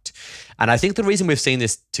product. And I think the reason we've seen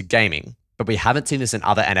this to gaming, but we haven't seen this in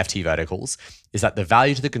other NFT verticals, is that the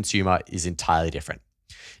value to the consumer is entirely different.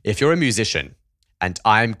 If you're a musician and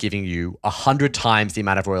I'm giving you 100 times the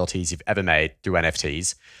amount of royalties you've ever made through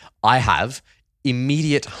NFTs, I have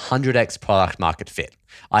immediate 100x product market fit.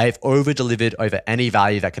 I have over-delivered over any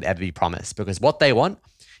value that could ever be promised, because what they want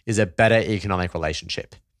is a better economic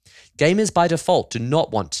relationship. Gamers by default do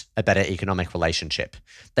not want a better economic relationship.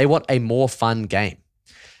 They want a more fun game.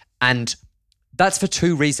 And that's for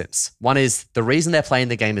two reasons. One is the reason they're playing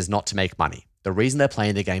the game is not to make money. The reason they're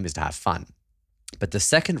playing the game is to have fun. But the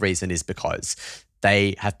second reason is because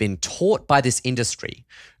they have been taught by this industry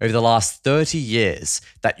over the last 30 years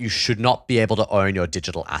that you should not be able to own your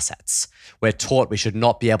digital assets. We're taught we should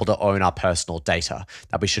not be able to own our personal data,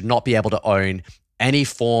 that we should not be able to own any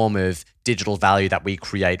form of digital value that we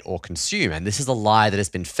create or consume. And this is a lie that has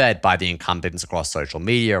been fed by the incumbents across social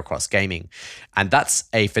media, across gaming. And that's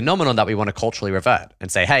a phenomenon that we want to culturally revert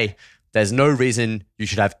and say, hey, there's no reason you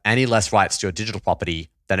should have any less rights to your digital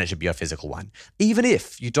property than it should be your physical one. Even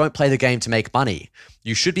if you don't play the game to make money,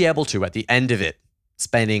 you should be able to, at the end of it,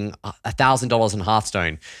 spending $1,000 in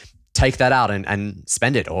Hearthstone, take that out and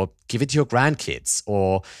spend it, or give it to your grandkids,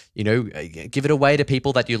 or, give it away to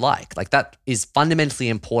people that you like. Like, that is fundamentally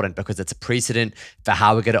important because it's a precedent for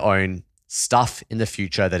how we're going to own stuff in the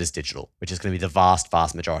future that is digital, which is going to be the vast,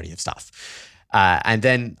 vast majority of stuff. And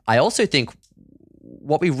then I also think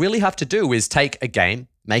what we really have to do is take a game,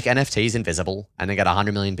 make NFTs invisible, and then get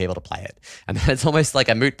 100 million people to play it. And then it's almost like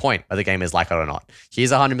a moot point whether the game is like it or not.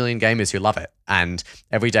 Here's 100 million gamers who love it. And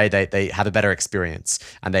every day they have a better experience,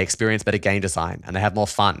 and they experience better game design, and they have more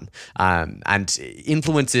fun. And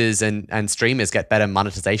influencers and streamers get better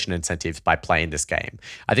monetization incentives by playing this game.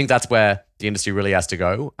 I think that's where the industry really has to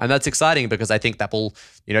go. And that's exciting because I think that will,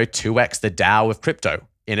 2x the Dow of crypto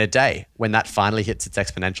in a day when that finally hits its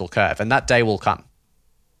exponential curve. And that day will come.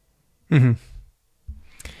 Mm-hmm.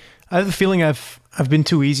 I have a feeling I've been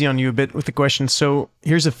too easy on you a bit with the question. So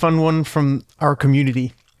here's a fun one from our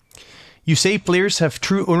community. You say players have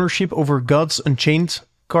true ownership over Gods Unchained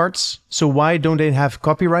cards, so why don't they have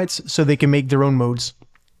copyrights so they can make their own modes?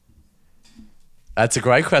 That's a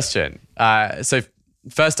great question. So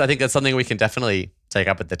first, I think that's something we can definitely take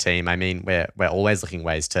up with the team. I mean, we're always looking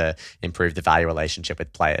ways to improve the value relationship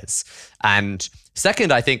with players. And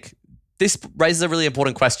second, I think this raises a really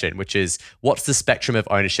important question, which is what's the spectrum of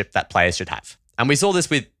ownership that players should have? And we saw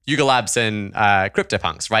this with Yuga Labs and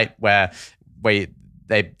CryptoPunks, right? Where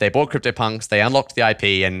they bought CryptoPunks, they unlocked the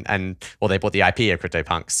IP, or they bought the IP of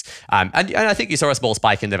CryptoPunks. And I think you saw a small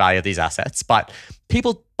spike in the value of these assets, but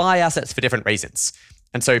people buy assets for different reasons.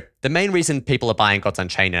 And so the main reason people are buying Gods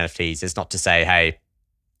Unchained NFTs is not to say, hey,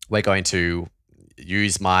 we're going to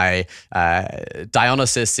use my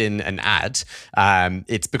Dionysus in an ad.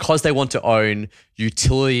 It's because they want to own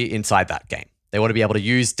utility inside that game. They want to be able to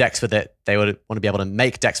use decks with it. They want to be able to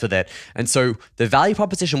make decks with it. And so the value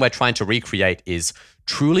proposition we're trying to recreate is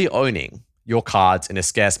truly owning your cards in a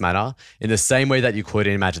scarce manner in the same way that you could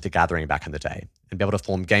in Magic the Gathering back in the day. and be able to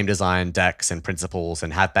form game design decks and principles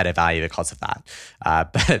and have better value because of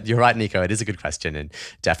that. But you're right, Nico, it is a good question and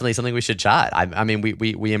definitely something we should chat. I mean,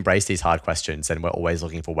 we embrace these hard questions and we're always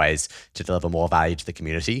looking for ways to deliver more value to the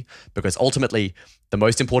community, because ultimately the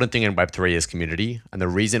most important thing in Web3 is community. And the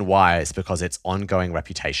reason why is because it's ongoing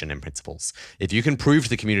reputation and principles. If you can prove to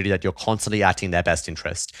the community that you're constantly acting in their best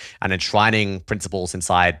interest and enshrining principles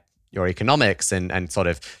inside your economics and sort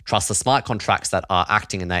of trust the smart contracts that are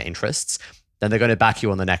acting in their interests, then they're going to back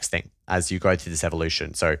you on the next thing as you go through this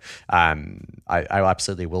evolution. So I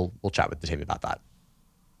absolutely will chat with the team about that.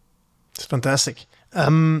 It's fantastic.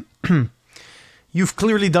 You've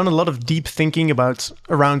clearly done a lot of deep thinking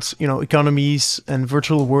around economies and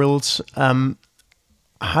virtual worlds.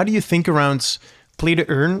 How do you think around play to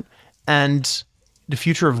earn and the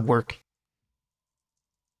future of work?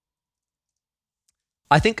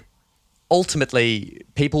 I think ultimately,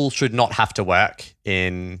 people should not have to work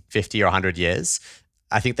in 50 or 100 years.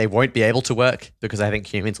 I think they won't be able to work because I think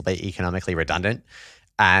humans will be economically redundant,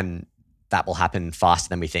 and that will happen faster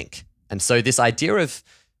than we think. And so this idea of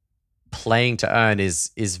playing to earn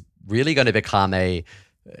is really going to become a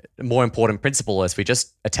more important principle as we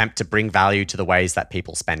just attempt to bring value to the ways that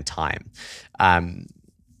people spend time.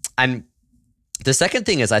 And the second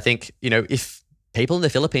thing is, I think, if people in the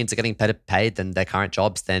Philippines are getting better paid than their current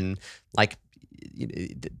jobs, then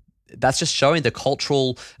that's just showing the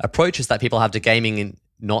cultural approaches that people have to gaming and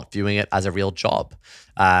not viewing it as a real job.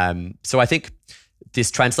 So I think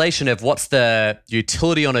this translation of what's the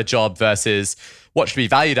utility on a job versus what should be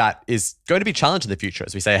valued at is going to be challenged in the future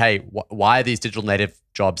as we say, hey, why are these digital native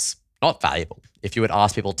jobs not valuable? If you had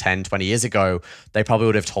asked people 10, 20 years ago, they probably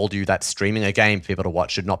would have told you that streaming a game for people to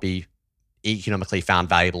watch should not be economically found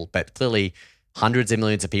valuable, but clearly hundreds of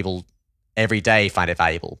millions of people every day find it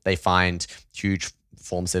valuable. They find huge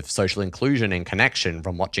forms of social inclusion and connection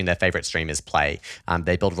from watching their favorite streamers play.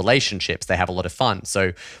 They build relationships. They have a lot of fun.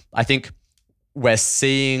 So I think we're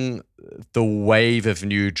seeing the wave of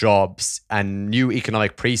new jobs and new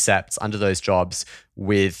economic precepts under those jobs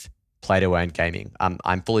with play-to-earn gaming.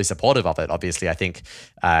 I'm fully supportive of it. Obviously, I think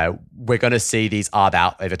we're going to see these arb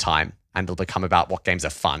out over time, and it'll become about what games are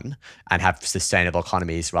fun and have sustainable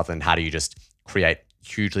economies rather than how do you just create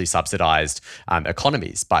hugely subsidized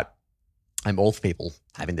economies. But I'm all for people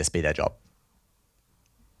having this be their job.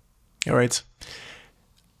 All right.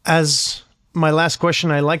 As my last question,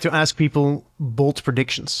 I like to ask people bold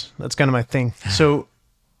predictions. That's kind of my thing. So,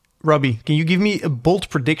 Robbie, can you give me a bold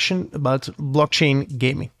prediction about blockchain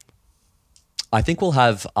gaming? I think we'll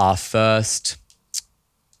have our first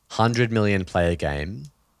 100 million player game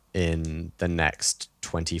in the next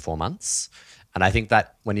 24 months. And I think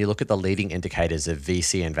that when you look at the leading indicators of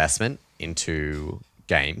VC investment into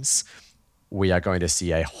games, we are going to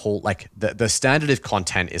see a whole, the standard of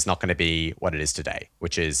content is not going to be what it is today,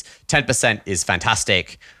 which is 10% is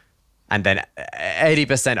fantastic. And then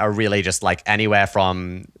 80% are really just anywhere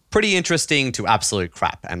from pretty interesting to absolute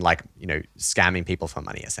crap and scamming people for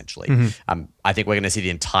money, essentially. Mm-hmm. I think we're going to see the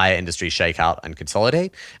entire industry shake out and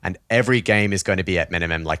consolidate, and every game is going to be at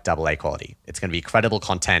minimum AA quality. It's going to be credible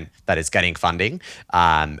content that is getting funding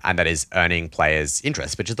and that is earning players'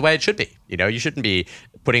 interest, which is the way it should be. You shouldn't be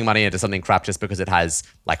putting money into something crap just because it has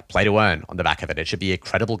play to earn on the back of it. It should be a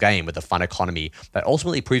credible game with a fun economy that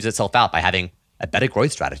ultimately proves itself out by having a better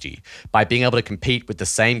growth strategy, by being able to compete with the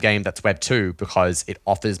same game that's Web 2 because it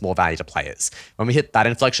offers more value to players. When we hit that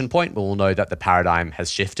inflection point, we'll know that the paradigm has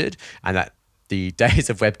shifted and that the days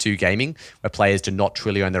of Web 2 gaming where players do not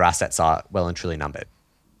truly own their assets are well and truly numbered.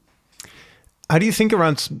 How do you think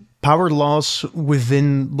around power laws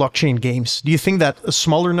within blockchain games? Do you think that a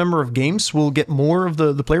smaller number of games will get more of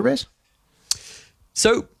the player base?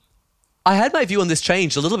 So I had my view on this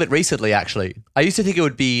changed a little bit recently, actually. I used to think it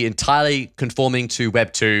would be entirely conforming to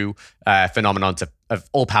Web 2 phenomenons of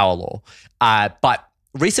all power law. But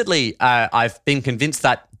recently, I've been convinced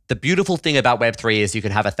that the beautiful thing about Web 3 is you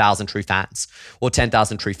can have 1,000 true fans or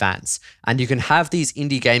 10,000 true fans. And you can have these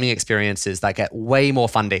indie gaming experiences that get way more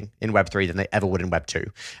funding in Web 3 than they ever would in Web 2.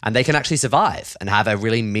 And they can actually survive and have a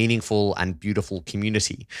really meaningful and beautiful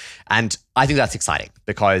community. And I think that's exciting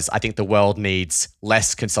because I think the world needs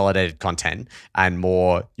less consolidated content and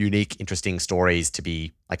more unique, interesting stories to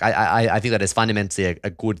be I think that is fundamentally a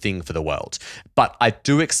good thing for the world. But I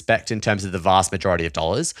do expect in terms of the vast majority of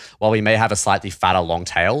dollars, while we may have a slightly fatter long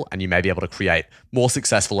tail and you may be able to create more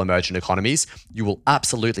successful emergent economies, you will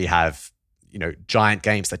absolutely have giant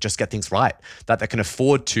games that just get things right, that they can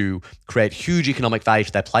afford to create huge economic value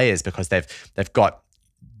to their players because they've got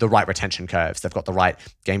the right retention curves, they've got the right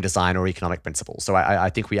game design or economic principles. So I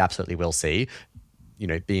think we absolutely will see,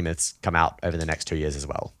 behemoths come out over the next 2 years as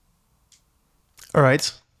well. All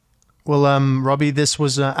right. Well, Robbie, this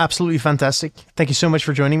was absolutely fantastic. Thank you so much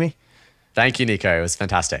for joining me. Thank you, Nico. It was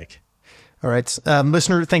fantastic. All right.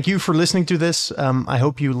 Listener, thank you for listening to this. I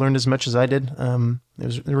hope you learned as much as I did. It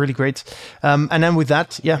was really great. And then with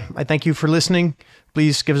that, I thank you for listening.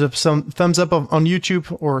 Please give us some thumbs up on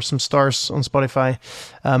YouTube or some stars on Spotify.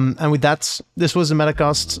 And with that, this was the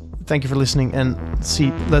Metacast. Thank you for listening, and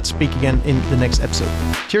let's speak again in the next episode.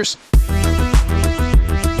 Cheers.